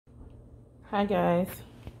Hi guys,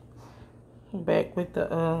 I'm back with the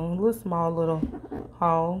small little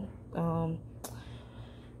haul.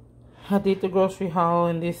 I did the grocery haul,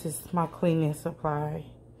 and this is my cleaning supply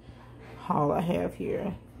haul I have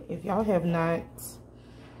here. If y'all have not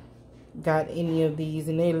got any of these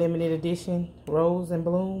in their limited edition Rose and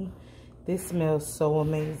Bloom, this smells so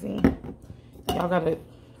amazing. Y'all gotta,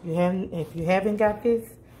 if you haven't got this,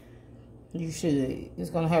 you should. It's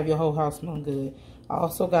gonna have your whole house smell good. I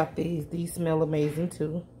also got these. These smell amazing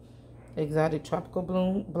too. Exotic tropical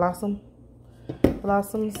blossoms.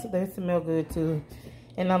 They smell good too.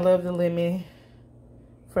 And I love the lemon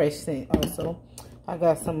fresh scent also. I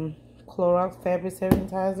got some Clorox fabric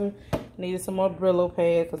sanitizer. Needed some more Brillo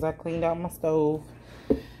pad because I cleaned out my stove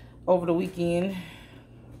over the weekend.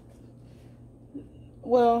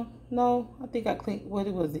 Well, no, I think I cleaned, what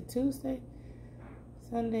was it, Tuesday?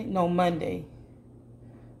 Sunday? No, Monday.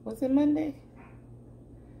 Was it Monday?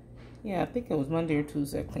 Yeah, I think it was Monday or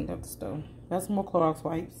Tuesday I cleaned out the stove. Got some more Clorox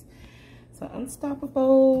wipes. So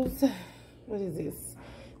Unstoppables. What is this?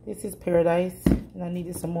 This is Paradise. And I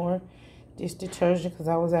needed some more dish detergent because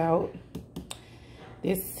I was out.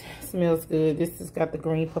 This smells good. This has got the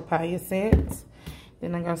green papaya scent.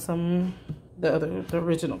 Then I got some, the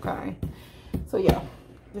original kind. So yeah,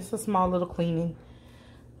 just a small little cleaning,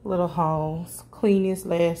 little haul. Cleaning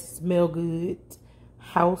 / smell good,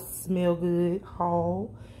 house smell good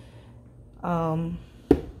haul.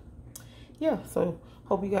 Yeah, so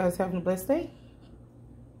hope you guys having a blessed day.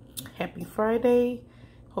 Happy Friday.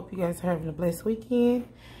 Hope you guys are having a blessed weekend.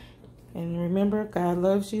 And remember, God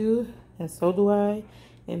loves you, and so do I.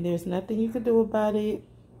 And there's nothing you can do about it.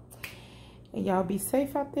 And y'all be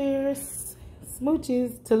safe out there.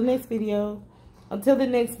 Smooches. Till the next video. Until the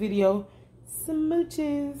next video,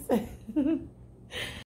 smooches.